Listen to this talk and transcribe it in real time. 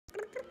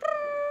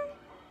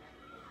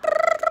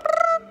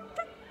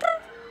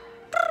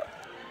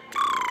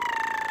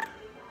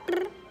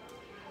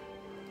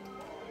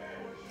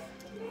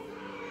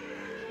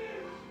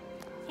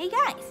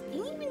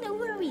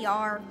we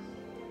are.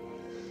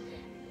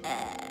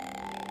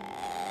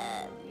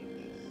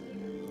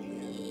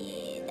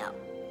 No,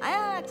 I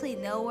don't actually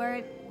know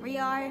where we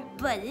are,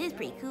 but it is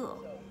pretty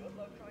cool.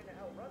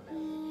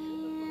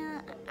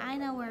 Yeah, I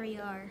know where we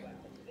are.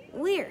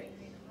 We're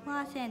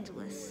Los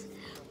Angeles.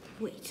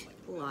 Wait,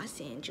 Los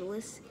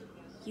Angeles?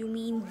 You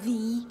mean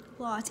the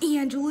Los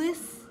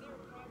Angeles?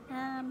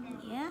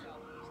 Yeah.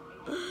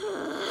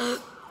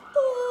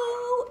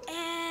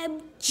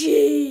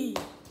 OMG!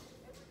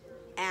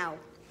 Ow.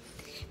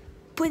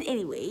 But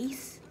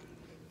anyways.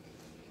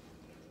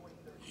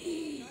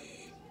 Yo,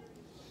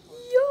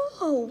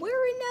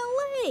 we're in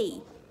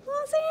LA.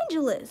 Los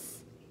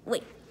Angeles.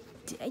 Wait,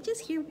 did I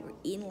just hear we're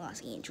in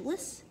Los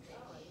Angeles?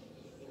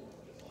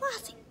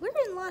 We're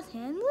in Los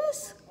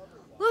Angeles?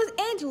 Los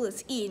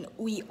Angeles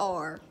we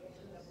are.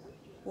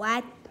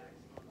 What?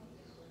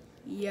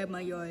 Yeah,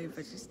 my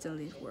universe still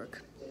needs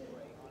work.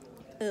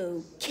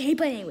 Okay,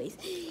 but anyways,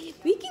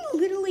 we can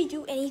literally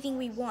do anything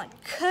we want,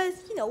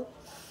 cause,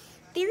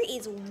 there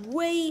is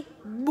way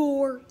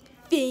more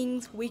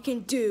things we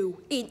can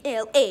do in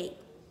LA.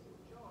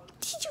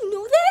 Did you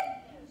know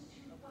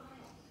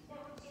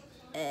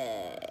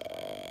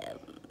that?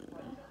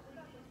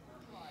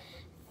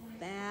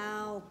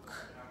 Valk.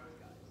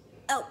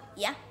 Oh,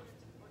 yeah?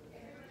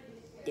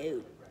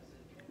 Dude,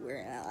 we're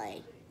in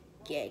LA.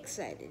 Get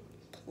excited,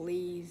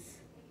 please.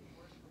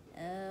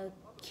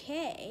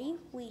 Okay,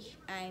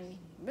 I'm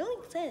really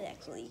excited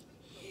actually.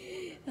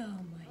 Oh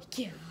my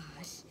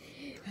gosh.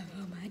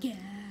 Oh my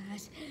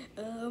gosh.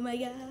 Oh my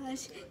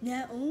gosh.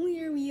 Not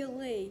only are we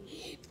LA,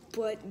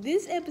 but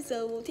this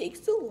episode will take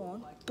so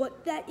long,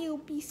 but that it'll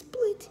be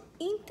split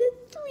into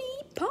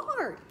 3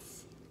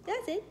 parts.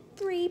 That's it,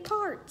 3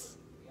 parts.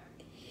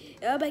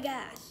 Oh my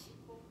gosh.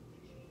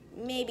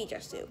 Maybe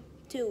just 2.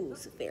 2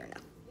 is fair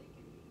enough.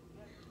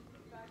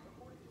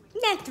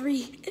 Not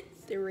 3.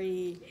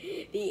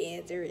 3. The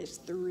answer is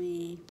 3.